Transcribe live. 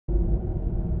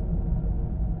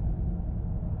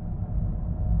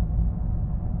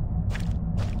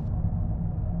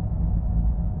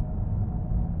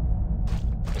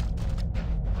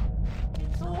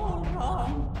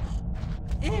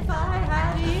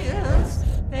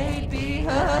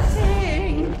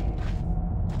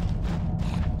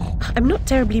I'm not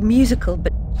terribly musical,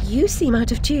 but you seem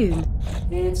out of tune.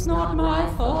 It's not my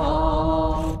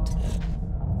fault.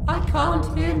 I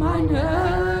can't hear my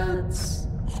notes.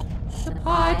 The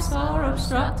pipes are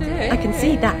obstructed. I can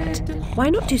see that. Why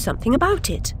not do something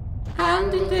about it?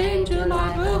 And endanger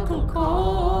my vocal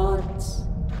cords.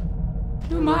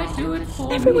 You might do it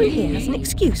for Everyone me. here has an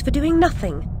excuse for doing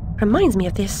nothing. Reminds me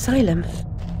of the asylum.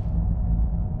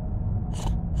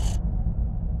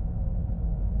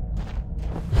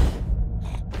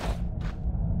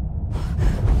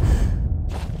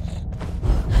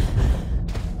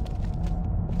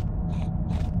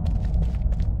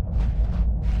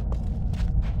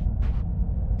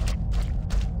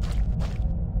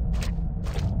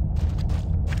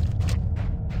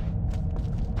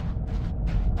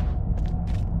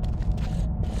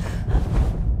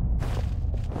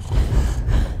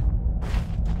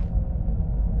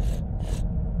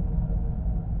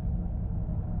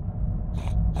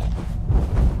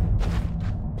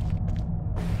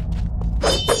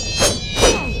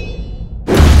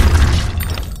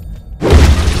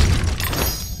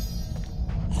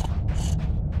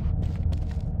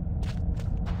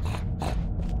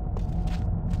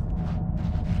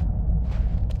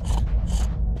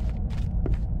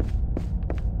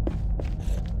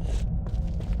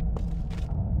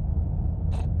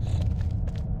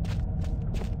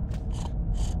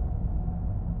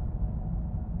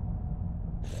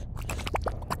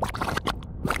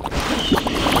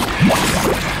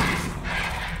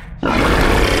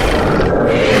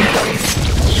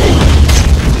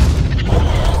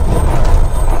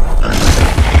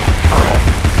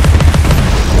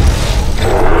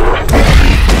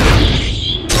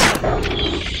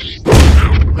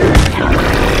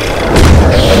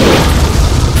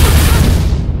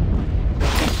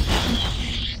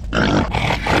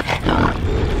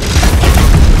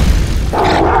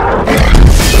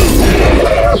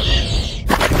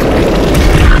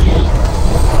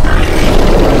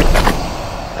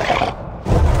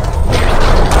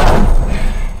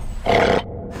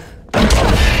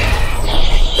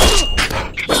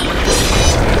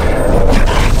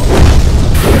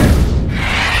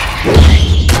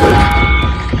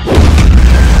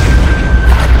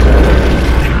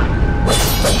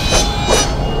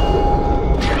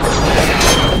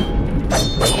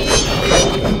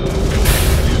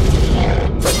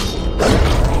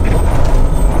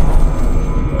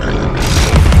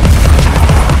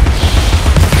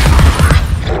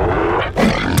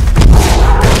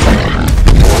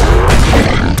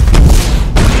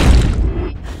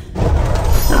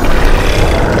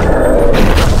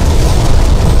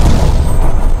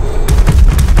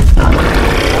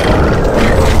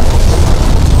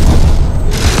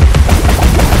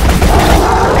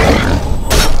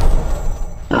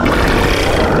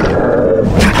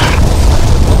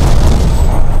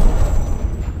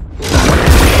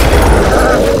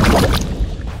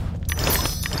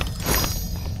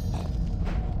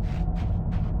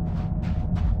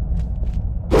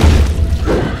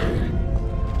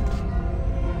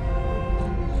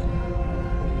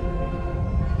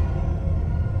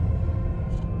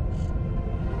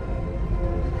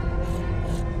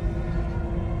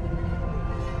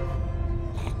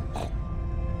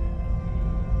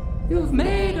 You've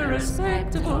made a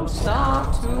respectable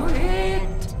start to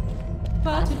it,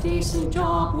 but a decent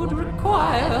job would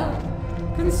require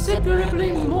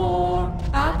considerably more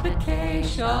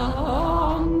application.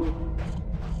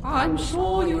 I'm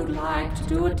sure you'd like to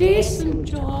do a decent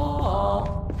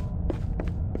job.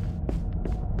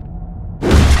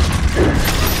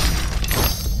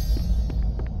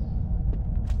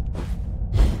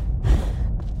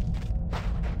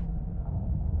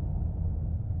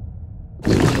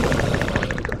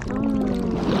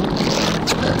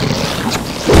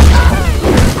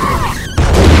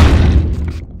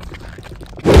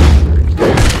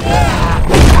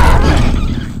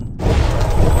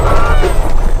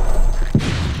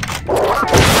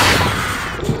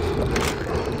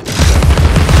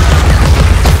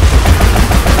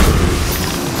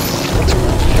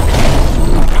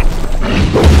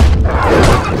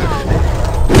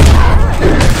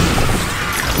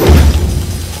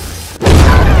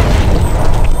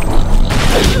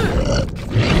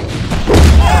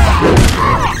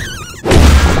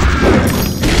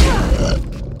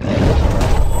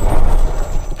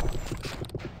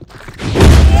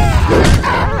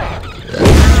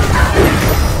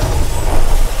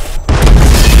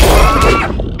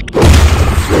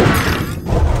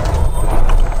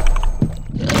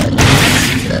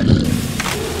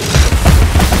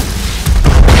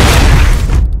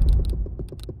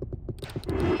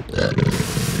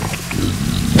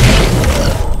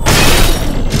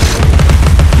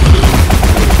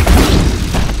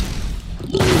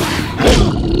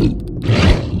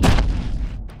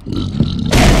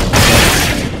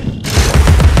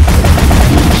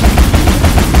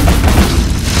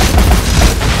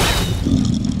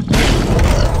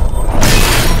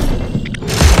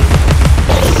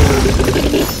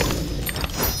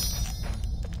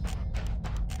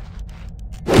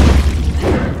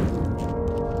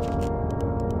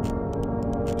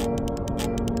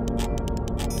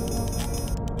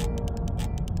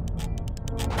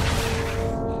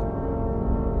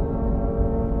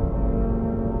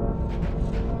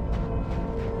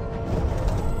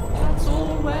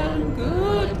 all well and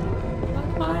good,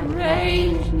 but my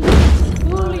range needs a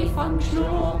fully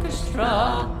functional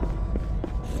orchestra.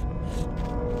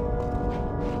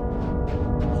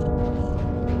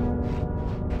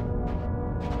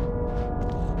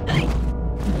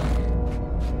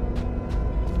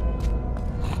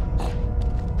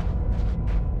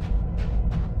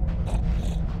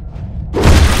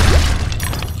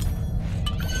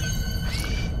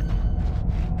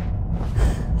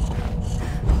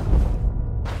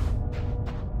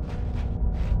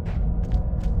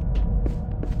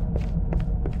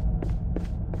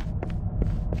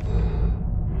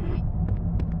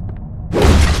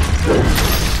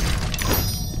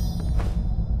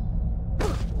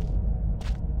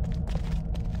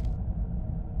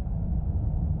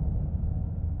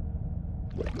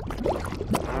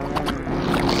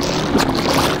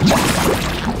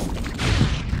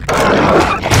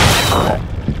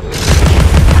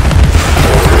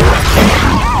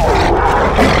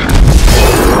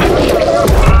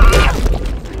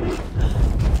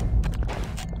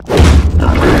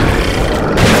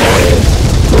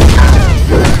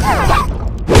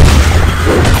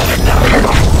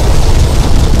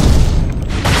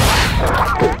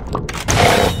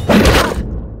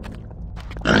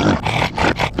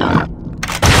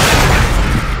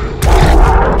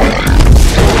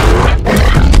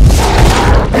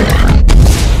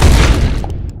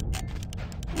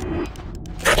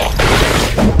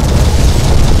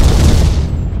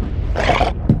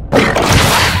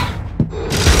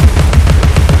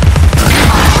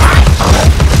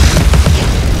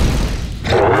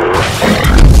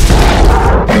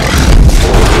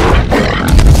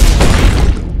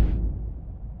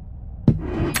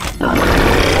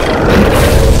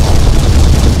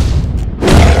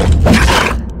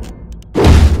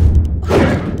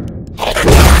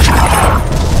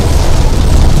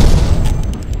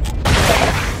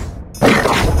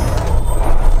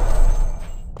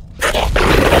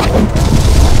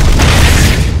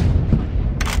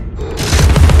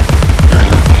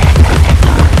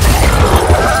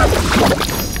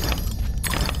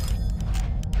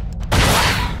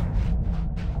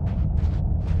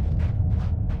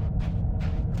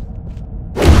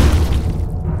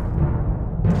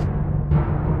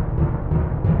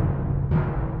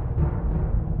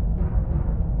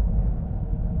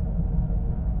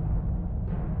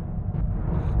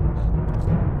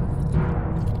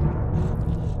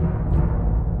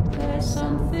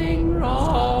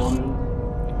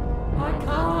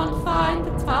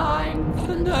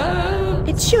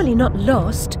 Surely not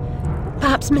lost.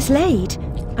 Perhaps mislaid.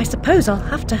 I suppose I'll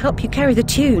have to help you carry the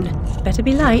tune. Better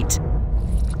be light.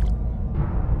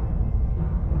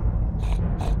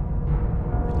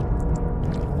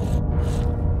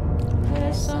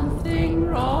 There's something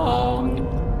wrong.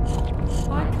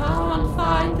 I can't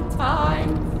find the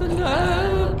time for the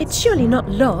notes. It's surely not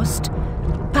lost.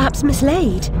 Perhaps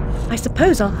mislaid. I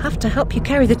suppose I'll have to help you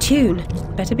carry the tune.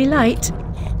 Better be light.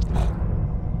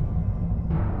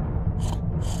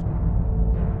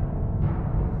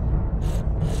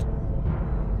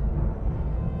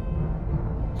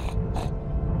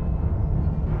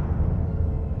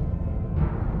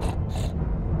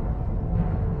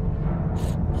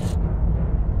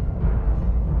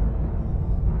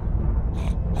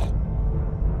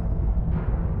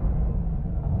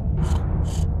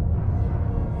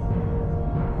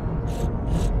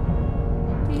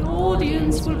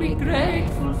 Will be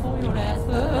grateful for your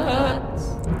efforts.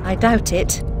 I doubt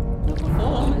it. The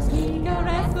performer's eager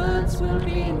efforts will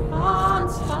be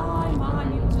enhanced by my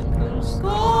musical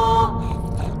score.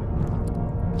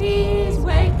 Please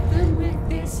wake them with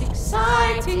this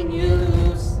exciting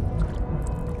news.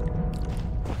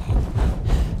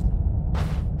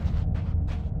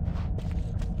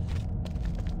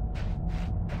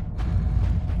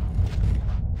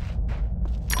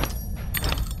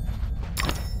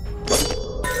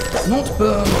 Not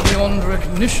burned beyond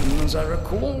recognition, as I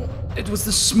recall. It was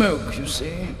the smoke, you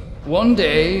see. One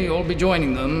day you'll be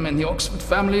joining them in the Oxford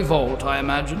family vault, I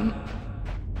imagine.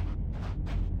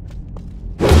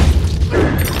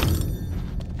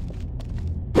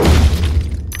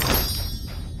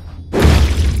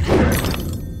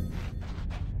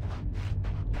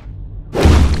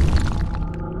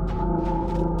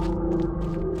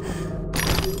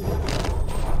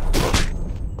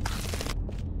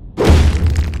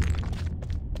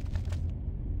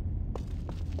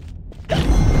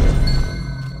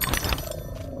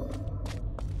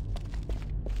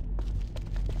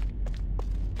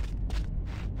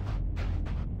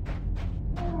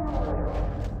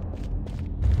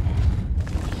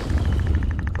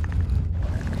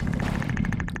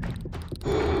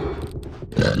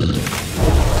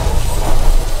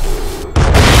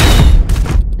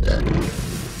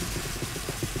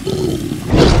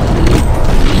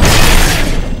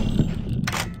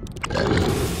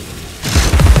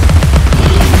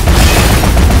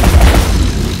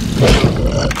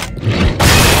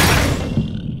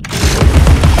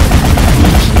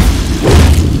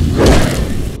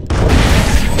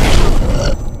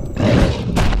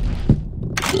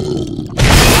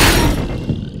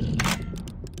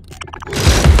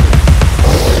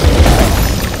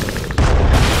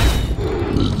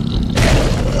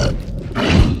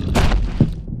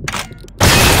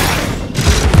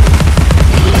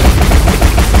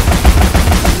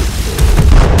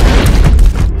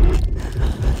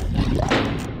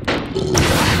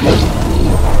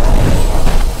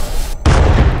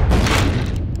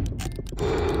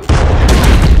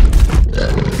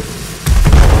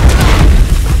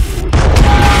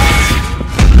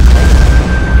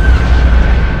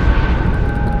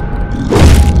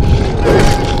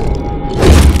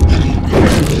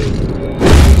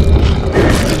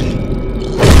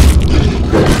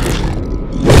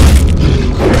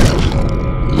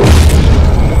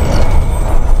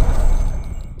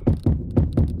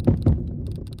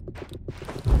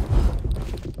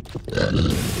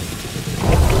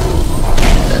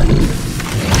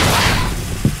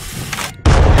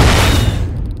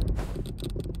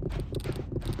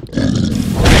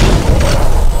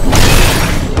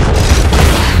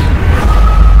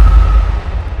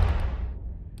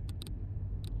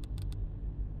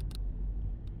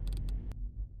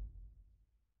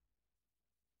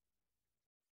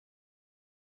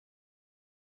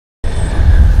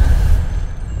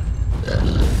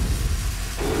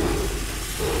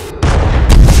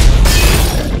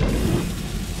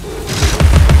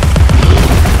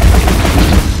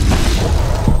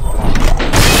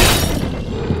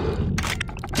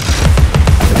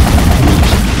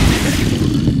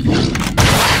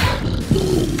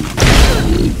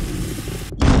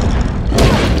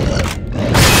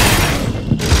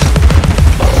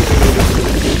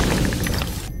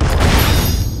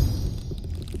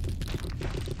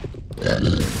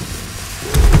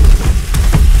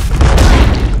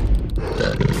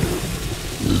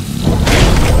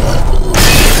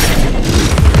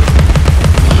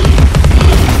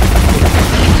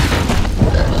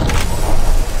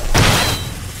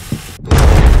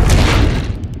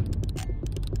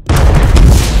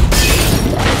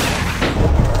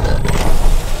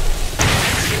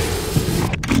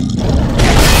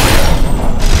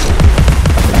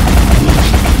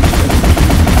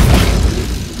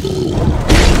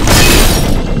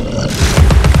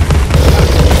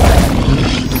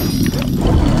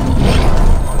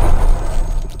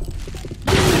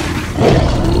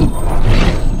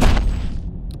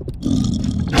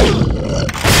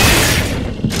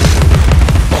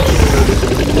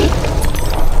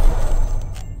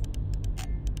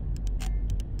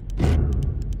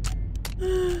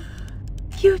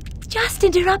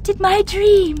 just interrupted my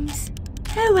dreams.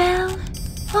 Oh well,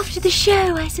 off to the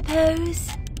show, I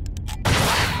suppose.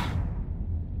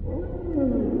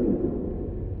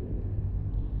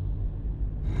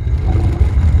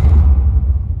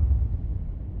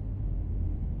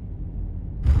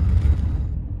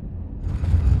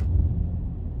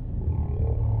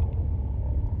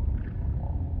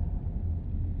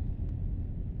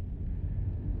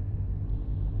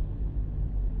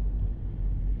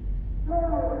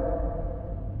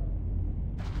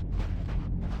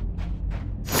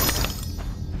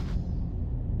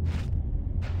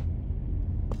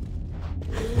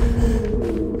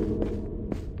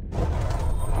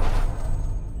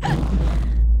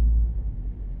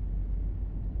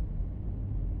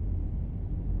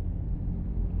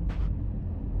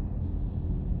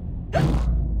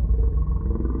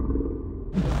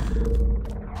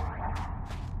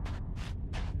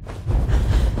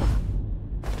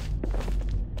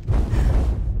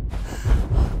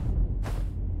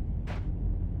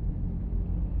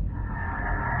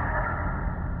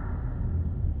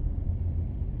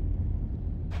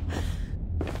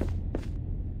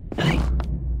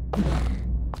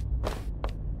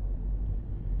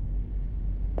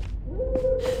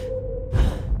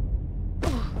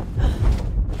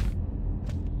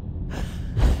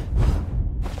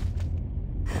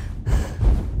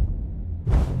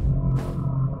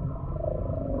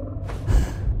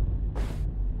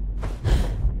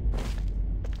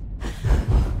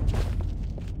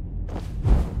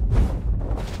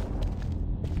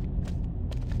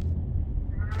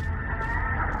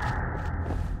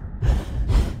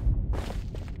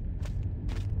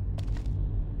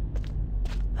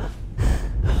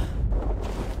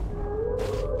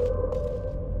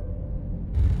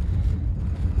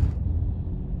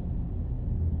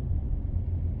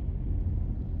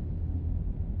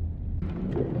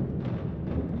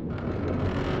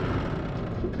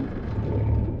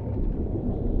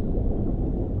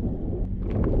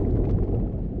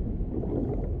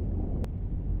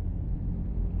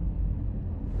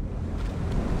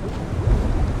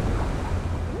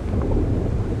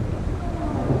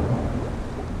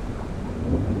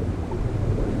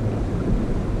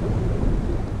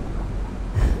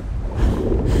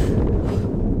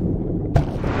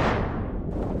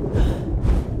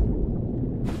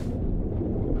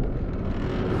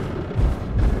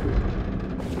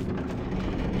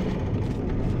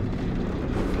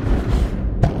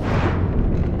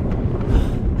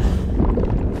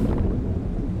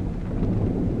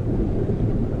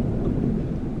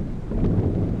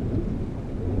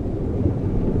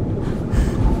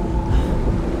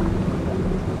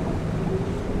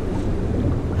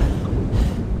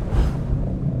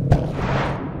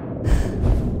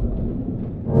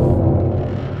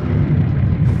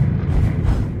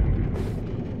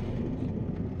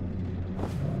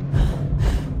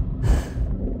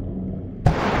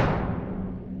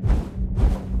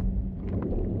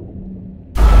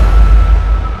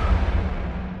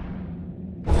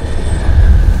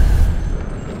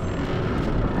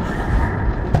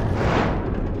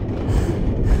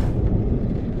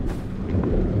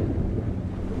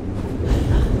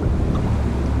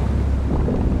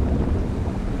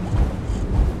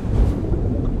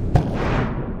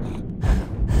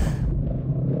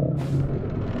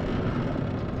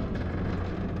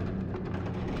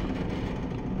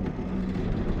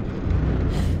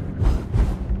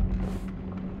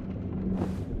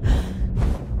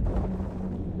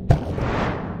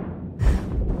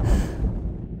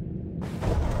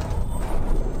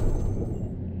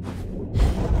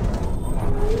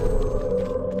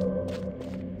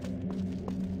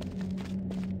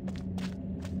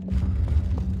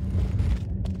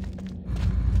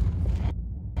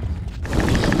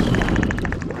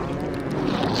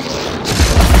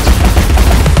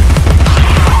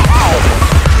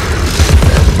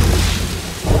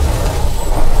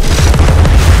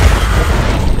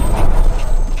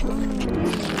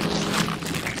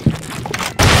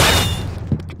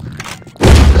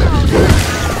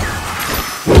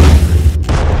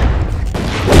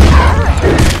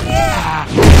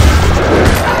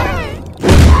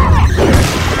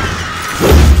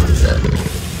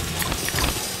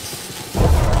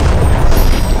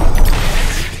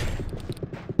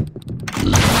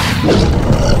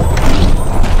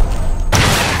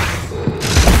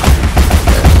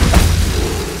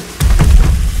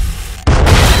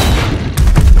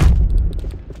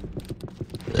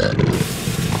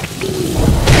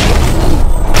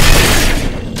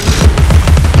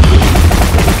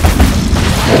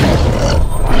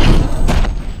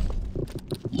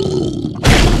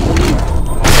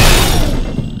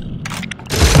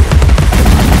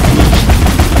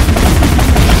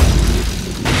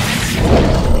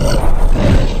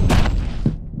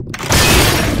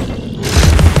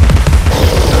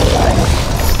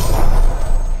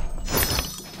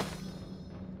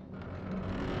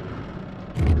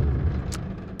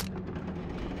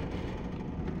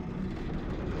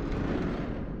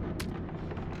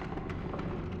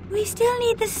 We still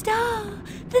need the star!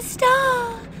 The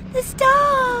star! The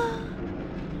star!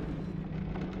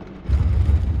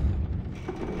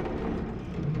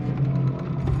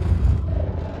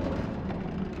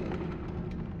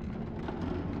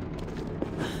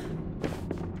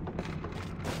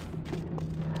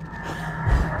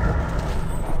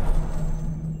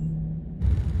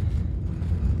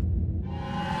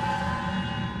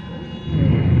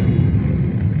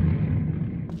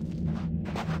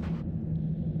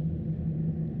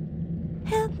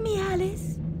 Help me,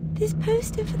 Alice. This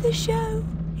poster for the show,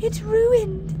 it's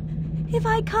ruined. If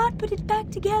I can't put it back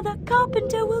together,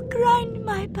 Carpenter will grind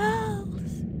my pearls.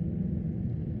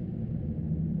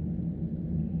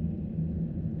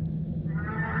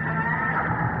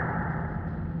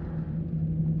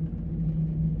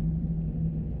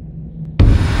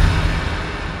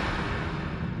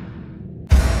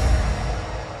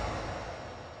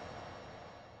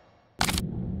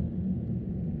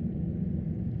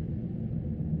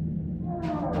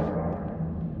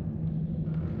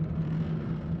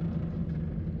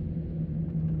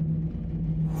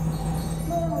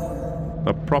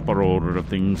 The proper order of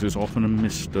things is often a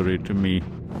mystery to me.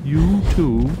 You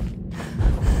too?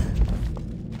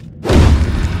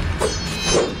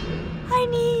 I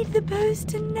need the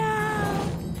poster now.